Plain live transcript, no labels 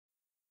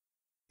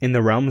In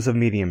the Realms of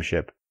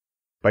Mediumship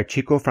by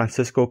Chico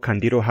Francisco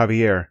Candido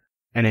Xavier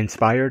and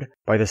inspired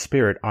by the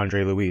Spirit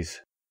Andre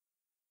Luis.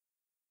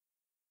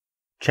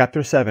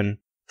 Chapter 7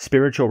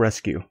 Spiritual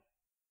Rescue.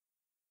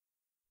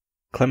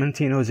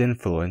 Clementino's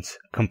influence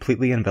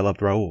completely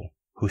enveloped Raul,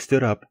 who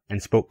stood up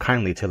and spoke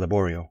kindly to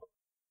Liborio.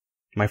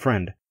 "My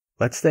friend,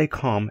 let's stay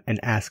calm and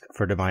ask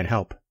for divine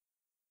help."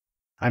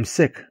 "I'm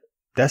sick,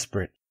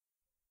 desperate."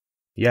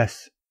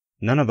 "Yes,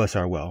 none of us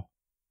are well,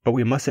 but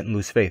we mustn't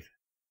lose faith.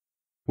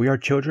 We are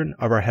children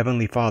of our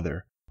Heavenly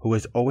Father, who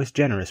is always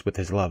generous with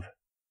his love."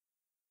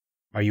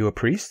 "Are you a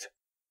priest?"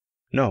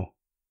 "No,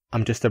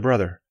 I'm just a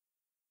brother."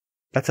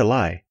 "That's a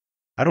lie.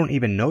 I don't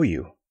even know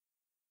you."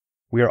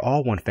 "We are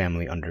all one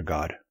family under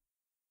God."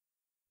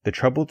 The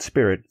troubled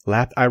spirit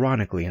laughed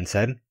ironically and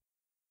said,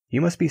 "You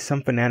must be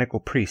some fanatical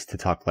priest to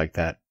talk like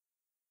that."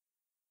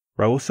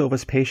 Raul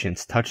Silva's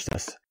patience touched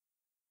us.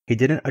 He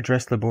didn't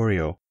address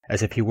Liborio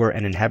as if he were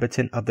an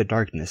inhabitant of the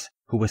darkness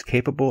who was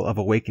capable of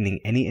awakening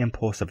any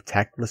impulse of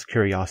tactless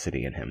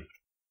curiosity in him.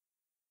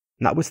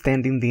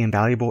 Notwithstanding the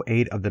invaluable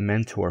aid of the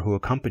mentor who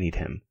accompanied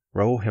him,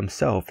 Raul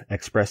himself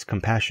expressed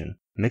compassion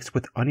mixed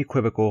with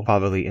unequivocal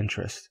fatherly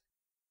interest.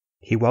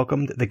 He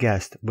welcomed the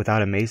guest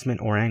without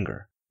amazement or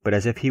anger, but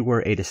as if he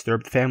were a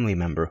disturbed family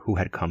member who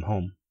had come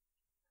home.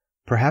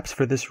 Perhaps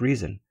for this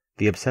reason,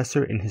 the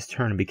obsessor in his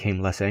turn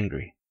became less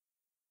angry.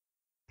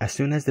 As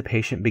soon as the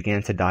patient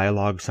began to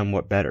dialogue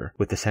somewhat better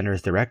with the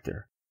center's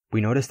director, we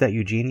noticed that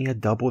Eugenia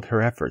doubled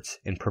her efforts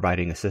in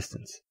providing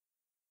assistance.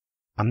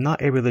 "I'm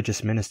not a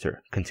religious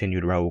minister,"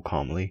 continued Raul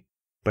calmly,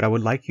 "but I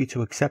would like you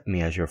to accept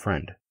me as your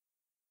friend."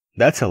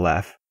 "That's a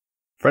laugh.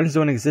 Friends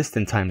don't exist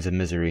in times of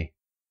misery.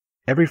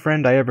 Every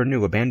friend I ever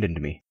knew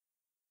abandoned me.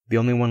 The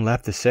only one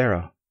left is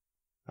Sarah.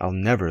 I'll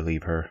never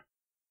leave her."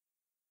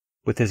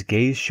 With his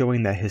gaze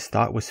showing that his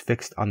thought was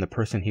fixed on the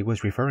person he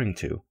was referring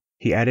to,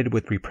 he added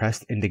with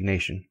repressed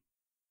indignation,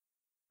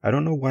 "I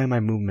don't know why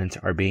my movements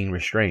are being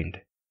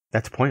restrained.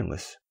 That's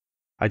pointless.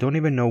 I don't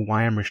even know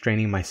why I'm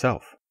restraining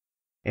myself.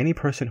 Any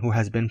person who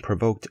has been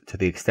provoked to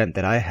the extent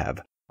that I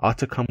have ought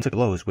to come to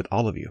blows with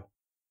all of you.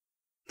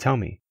 Tell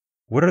me,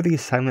 what are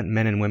these silent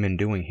men and women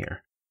doing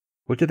here?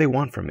 What do they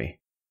want from me?"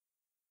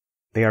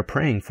 "They are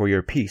praying for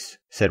your peace,"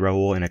 said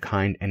Raul in a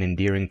kind and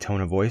endearing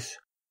tone of voice.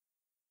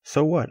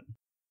 "So what?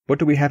 What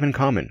do we have in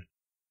common?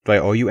 Do I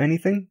owe you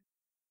anything?"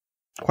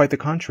 "Quite the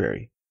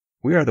contrary.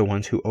 We are the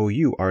ones who owe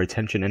you our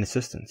attention and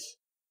assistance.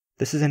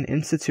 This is an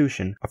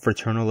institution of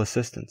fraternal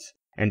assistance,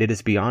 and it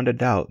is beyond a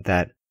doubt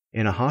that,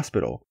 in a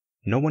hospital,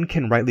 no one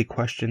can rightly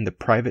question the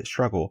private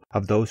struggle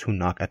of those who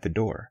knock at the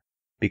door,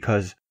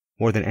 because,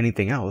 more than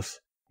anything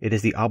else, it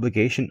is the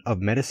obligation of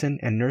medicine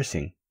and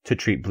nursing to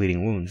treat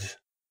bleeding wounds."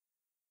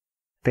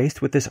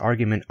 Faced with this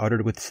argument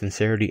uttered with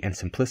sincerity and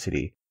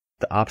simplicity,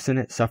 the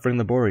obstinate, suffering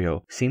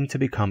Liborio seemed to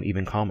become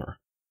even calmer.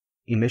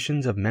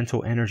 Emissions of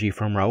mental energy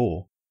from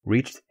Raul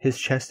reached his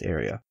chest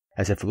area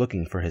as if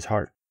looking for his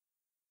heart.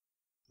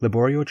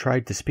 Liborio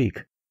tried to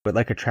speak, but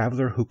like a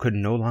traveler who could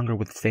no longer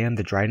withstand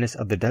the dryness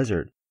of the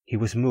desert, he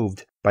was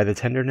moved by the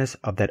tenderness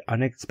of that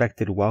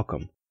unexpected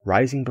welcome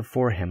rising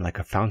before him like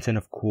a fountain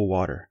of cool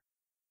water.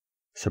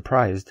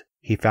 Surprised,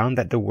 he found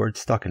that the words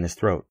stuck in his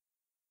throat.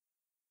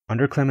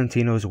 Under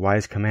Clementino's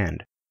wise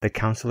command, the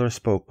counselor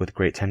spoke with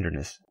great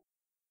tenderness.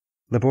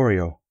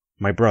 "Liborio,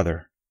 my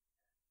brother."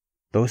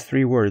 Those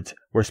 3 words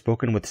were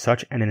spoken with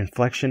such an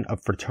inflection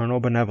of fraternal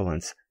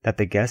benevolence that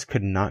the guest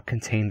could not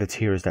contain the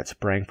tears that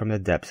sprang from the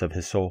depths of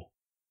his soul.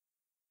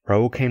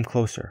 Raul came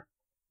closer.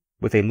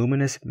 With a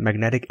luminous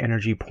magnetic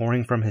energy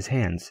pouring from his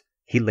hands,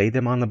 he laid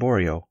them on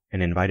Liborio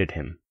and invited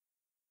him.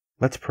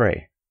 "Let's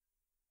pray."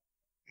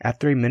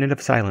 After a minute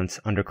of silence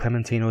under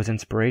Clementino's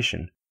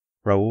inspiration,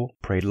 Raul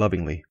prayed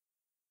lovingly.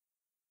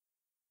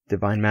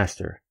 "Divine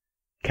Master,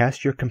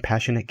 cast your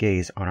compassionate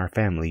gaze on our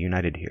family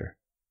united here.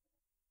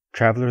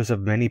 Travelers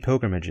of many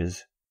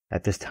pilgrimages,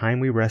 at this time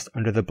we rest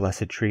under the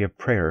blessed tree of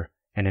prayer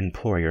and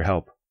implore your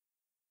help.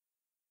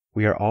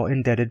 We are all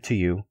indebted to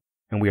you,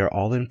 and we are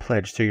all in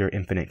pledge to your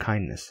infinite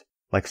kindness,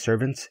 like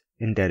servants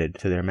indebted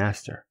to their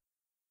master.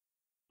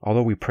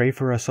 Although we pray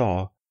for us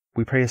all,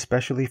 we pray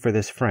especially for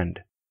this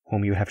friend,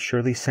 whom you have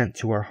surely sent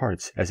to our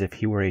hearts as if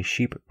he were a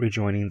sheep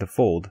rejoining the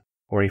fold,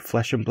 or a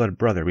flesh-and-blood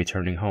brother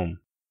returning home.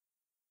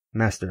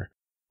 Master,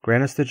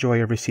 grant us the joy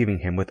of receiving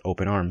him with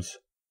open arms.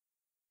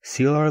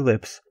 Seal our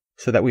lips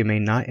so that we may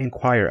not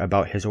inquire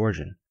about his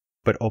origin,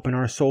 but open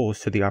our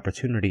souls to the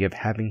opportunity of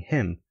having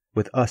him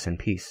with us in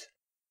peace.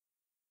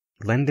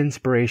 Lend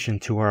inspiration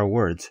to our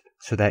words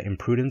so that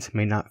imprudence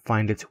may not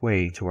find its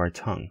way to our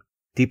tongue,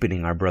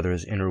 deepening our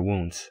brother's inner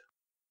wounds.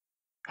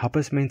 Help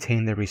us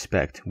maintain the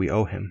respect we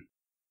owe him.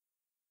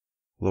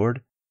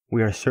 Lord,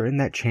 we are certain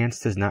that chance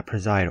does not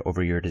preside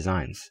over your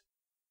designs.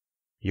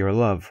 Your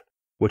love,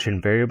 which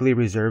invariably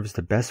reserves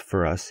the best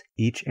for us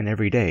each and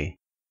every day,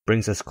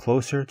 brings us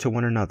closer to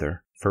one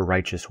another for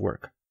righteous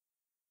work.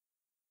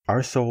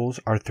 Our souls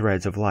are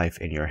threads of life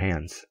in your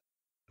hands.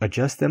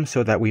 Adjust them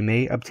so that we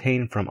may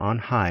obtain from on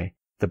high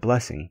the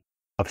blessing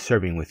of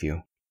serving with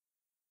you.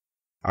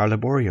 Our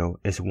Liborio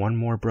is one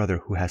more brother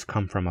who has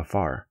come from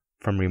afar,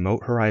 from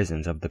remote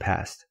horizons of the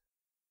past.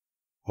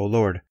 O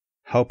Lord,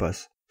 help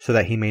us, so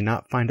that he may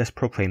not find us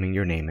proclaiming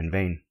your name in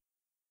vain.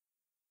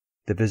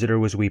 The visitor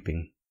was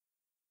weeping.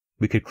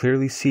 We could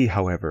clearly see,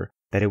 however,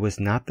 that it was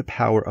not the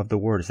power of the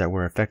words that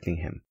were affecting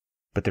him,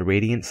 but the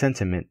radiant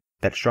sentiment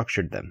that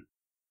structured them.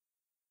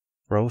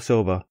 Raul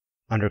Silva,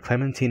 under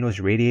Clementino's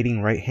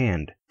radiating right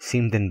hand,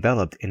 seemed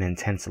enveloped in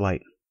intense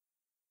light.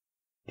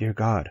 "Dear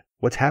God,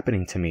 what's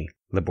happening to me?"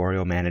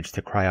 Liborio managed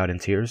to cry out in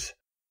tears.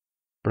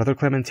 Brother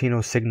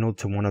Clementino signaled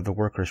to one of the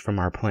workers from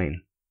our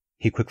plane.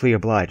 He quickly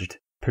obliged,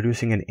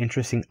 producing an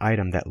interesting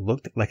item that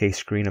looked like a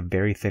screen of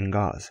very thin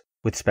gauze,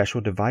 with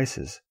special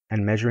devices,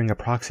 and measuring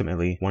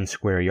approximately 1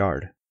 square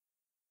yard.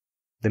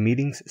 The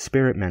meeting's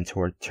spirit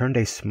mentor turned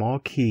a small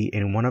key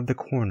in one of the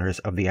corners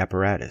of the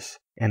apparatus,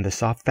 and the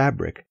soft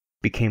fabric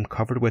became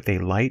covered with a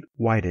light,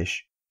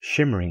 whitish,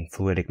 shimmering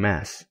fluidic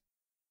mass.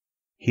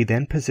 He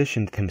then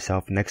positioned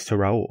himself next to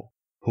Raul,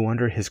 who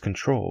under his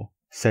control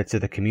said to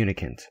the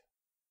communicant,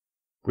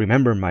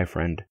 "Remember, my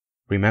friend,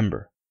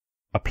 remember.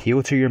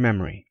 Appeal to your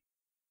memory.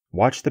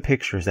 Watch the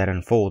pictures that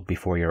unfold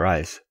before your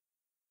eyes."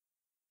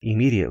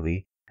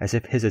 Immediately, as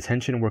if his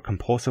attention were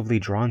compulsively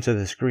drawn to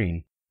the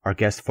screen, our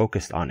guest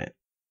focused on it.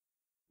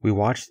 We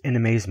watched in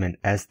amazement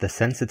as the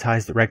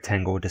sensitized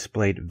rectangle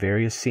displayed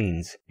various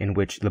scenes in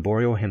which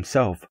Liborio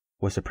himself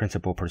was the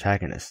principal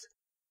protagonist.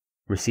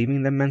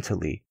 Receiving them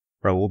mentally,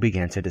 Raul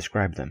began to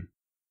describe them.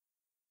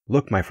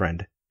 "Look, my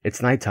friend,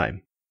 it's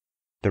nighttime.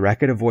 The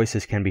racket of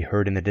voices can be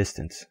heard in the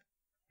distance.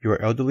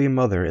 Your elderly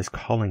mother is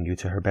calling you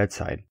to her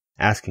bedside,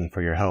 asking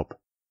for your help.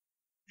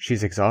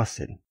 She's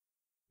exhausted.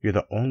 You're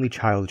the only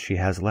child she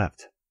has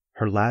left,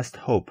 her last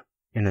hope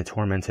in a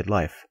tormented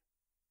life,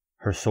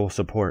 her sole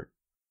support.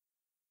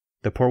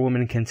 The poor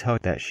woman can tell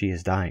that she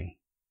is dying.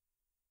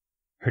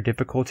 Her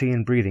difficulty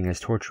in breathing is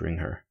torturing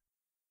her.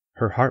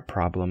 Her heart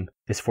problem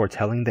is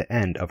foretelling the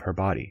end of her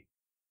body.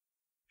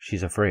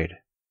 She's afraid.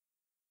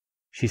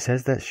 She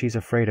says that she's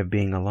afraid of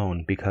being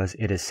alone because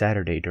it is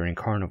Saturday during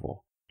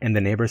Carnival, and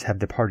the neighbors have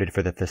departed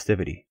for the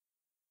festivity.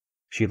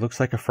 She looks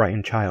like a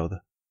frightened child.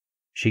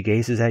 She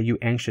gazes at you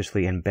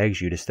anxiously and begs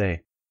you to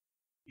stay.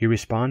 You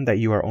respond that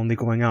you are only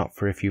going out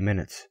for a few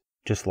minutes,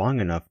 just long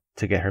enough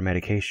to get her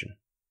medication.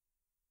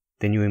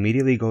 Then you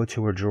immediately go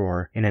to her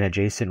drawer in an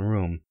adjacent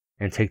room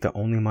and take the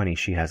only money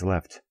she has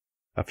left,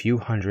 a few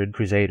hundred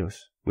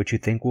cruzados, which you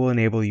think will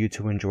enable you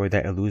to enjoy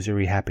that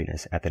illusory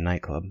happiness at the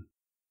nightclub.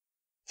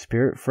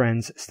 Spirit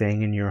friends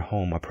staying in your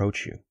home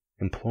approach you,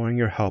 imploring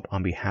your help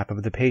on behalf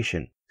of the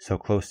patient so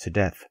close to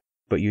death,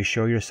 but you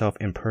show yourself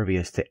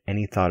impervious to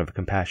any thought of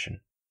compassion.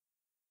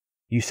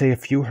 You say a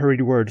few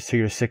hurried words to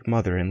your sick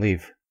mother and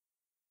leave.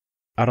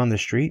 Out on the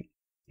street,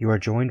 you are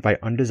joined by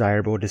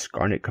undesirable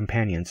discarnate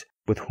companions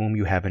with whom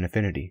you have an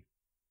affinity.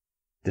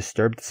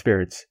 Disturbed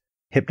spirits,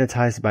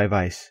 hypnotized by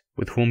vice,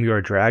 with whom you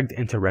are dragged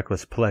into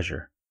reckless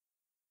pleasure.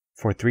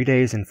 For 3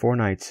 days and 4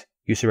 nights,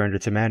 you surrender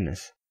to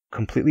madness,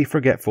 completely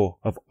forgetful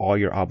of all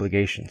your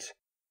obligations.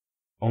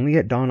 Only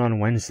at dawn on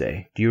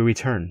Wednesday do you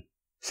return,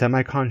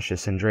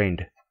 semi-conscious and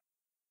drained.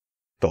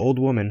 The old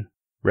woman,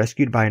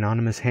 rescued by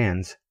anonymous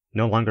hands,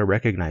 no longer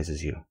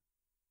recognizes you.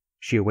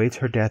 She awaits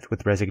her death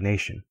with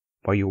resignation,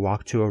 while you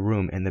walk to a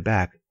room in the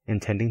back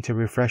intending to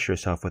refresh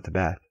yourself with a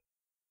bath.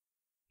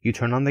 You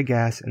turn on the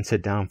gas and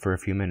sit down for a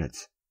few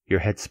minutes, your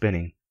head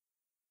spinning.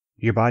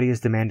 Your body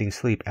is demanding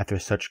sleep after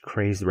such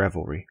crazed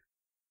revelry.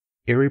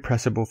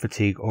 Irrepressible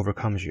fatigue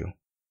overcomes you.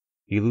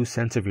 You lose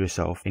sense of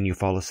yourself and you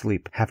fall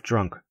asleep, half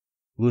drunk,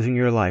 losing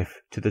your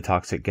life to the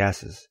toxic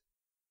gases.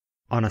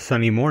 On a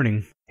sunny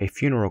morning, a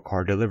funeral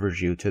car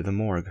delivers you to the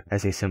morgue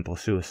as a simple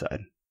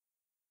suicide.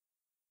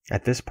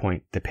 At this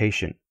point, the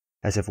patient,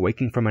 as if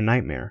waking from a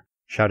nightmare,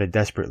 shouted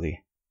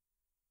desperately,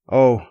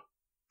 "Oh,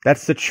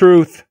 that's the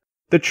truth!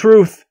 The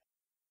truth!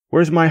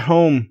 Where's my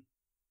home?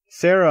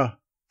 Sarah!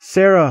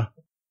 Sarah!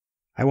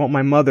 I want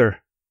my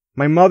mother!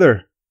 My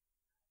mother!"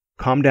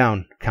 "Calm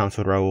down,"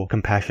 counseled Raul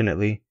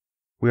compassionately.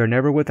 "We are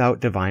never without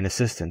divine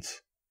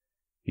assistance.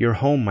 Your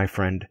home, my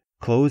friend,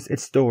 closed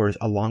its doors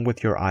along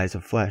with your eyes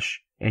of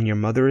flesh, and your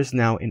mother is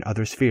now in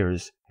other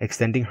spheres,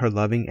 extending her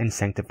loving and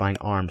sanctifying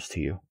arms to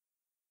you."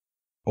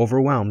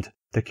 Overwhelmed,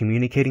 the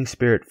communicating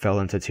spirit fell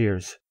into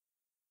tears.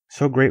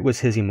 So great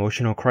was his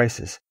emotional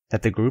crisis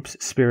that the group's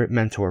spirit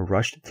mentor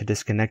rushed to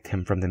disconnect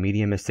him from the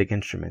mediumistic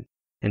instrument,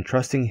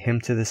 entrusting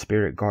him to the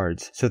spirit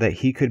guards so that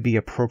he could be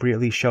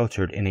appropriately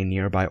sheltered in a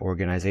nearby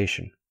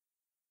organization.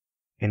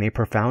 In a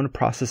profound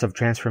process of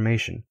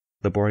transformation,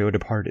 Liborio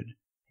departed,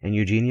 and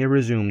Eugenia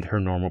resumed her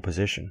normal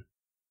position.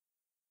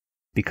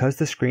 Because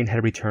the screen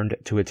had returned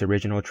to its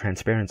original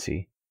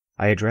transparency,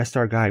 I addressed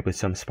our guide with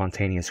some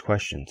spontaneous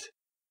questions.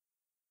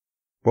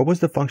 What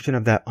was the function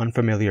of that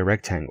unfamiliar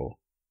rectangle?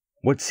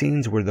 What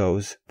scenes were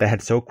those that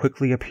had so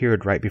quickly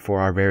appeared right before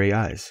our very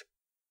eyes?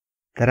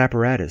 That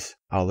apparatus,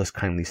 Alice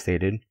kindly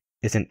stated,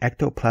 is an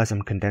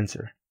ectoplasm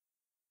condenser.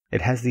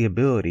 It has the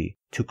ability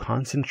to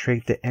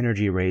concentrate the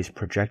energy rays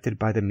projected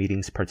by the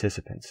meeting's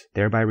participants,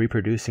 thereby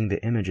reproducing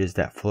the images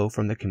that flow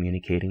from the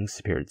communicating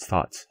spirit's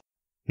thoughts.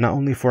 not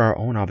only for our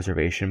own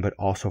observation but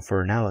also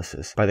for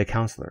analysis by the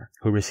counselor,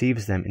 who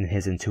receives them in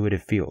his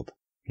intuitive field,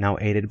 now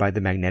aided by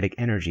the magnetic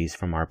energies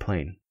from our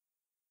plane.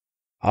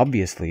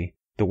 Obviously,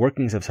 the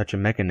workings of such a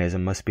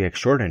mechanism must be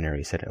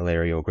extraordinary, said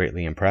Ilario,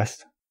 greatly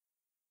impressed.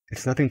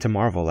 It's nothing to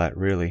marvel at,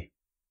 really.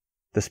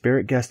 The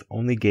spirit guest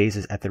only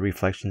gazes at the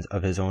reflections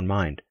of his own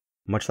mind,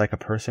 much like a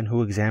person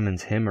who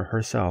examines him or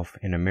herself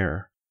in a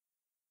mirror.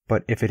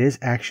 But if it is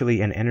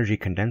actually an energy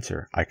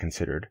condenser, I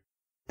considered,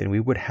 then we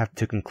would have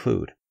to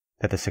conclude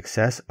that the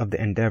success of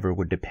the endeavor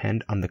would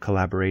depend on the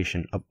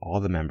collaboration of all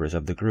the members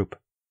of the group.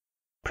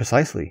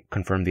 Precisely,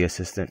 confirmed the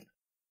assistant.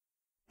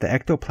 The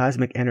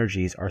ectoplasmic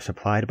energies are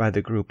supplied by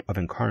the group of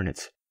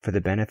incarnates for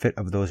the benefit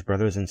of those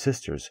brothers and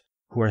sisters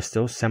who are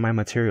still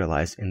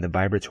semi-materialized in the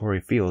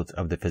vibratory fields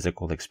of the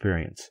physical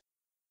experience.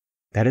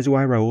 That is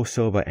why Raul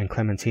Silva and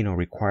Clementino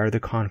require the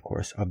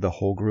concourse of the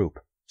whole group,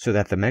 so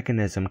that the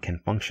mechanism can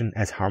function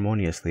as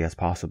harmoniously as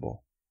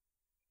possible.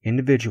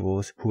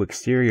 Individuals who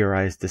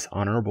exteriorize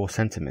dishonorable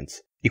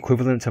sentiments,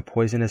 equivalent to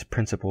poisonous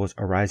principles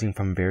arising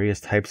from various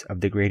types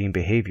of degrading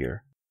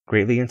behavior,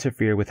 greatly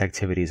interfere with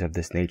activities of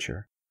this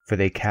nature, for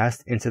they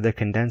cast into the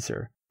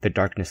condenser the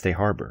darkness they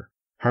harbor,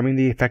 harming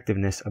the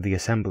effectiveness of the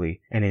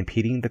assembly and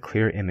impeding the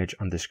clear image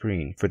on the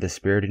screen for the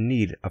spirit in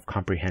need of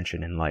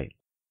comprehension and light.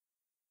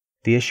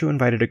 The issue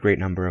invited a great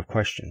number of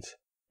questions,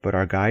 but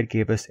our guide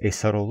gave us a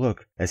subtle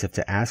look as if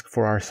to ask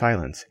for our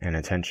silence and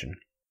attention.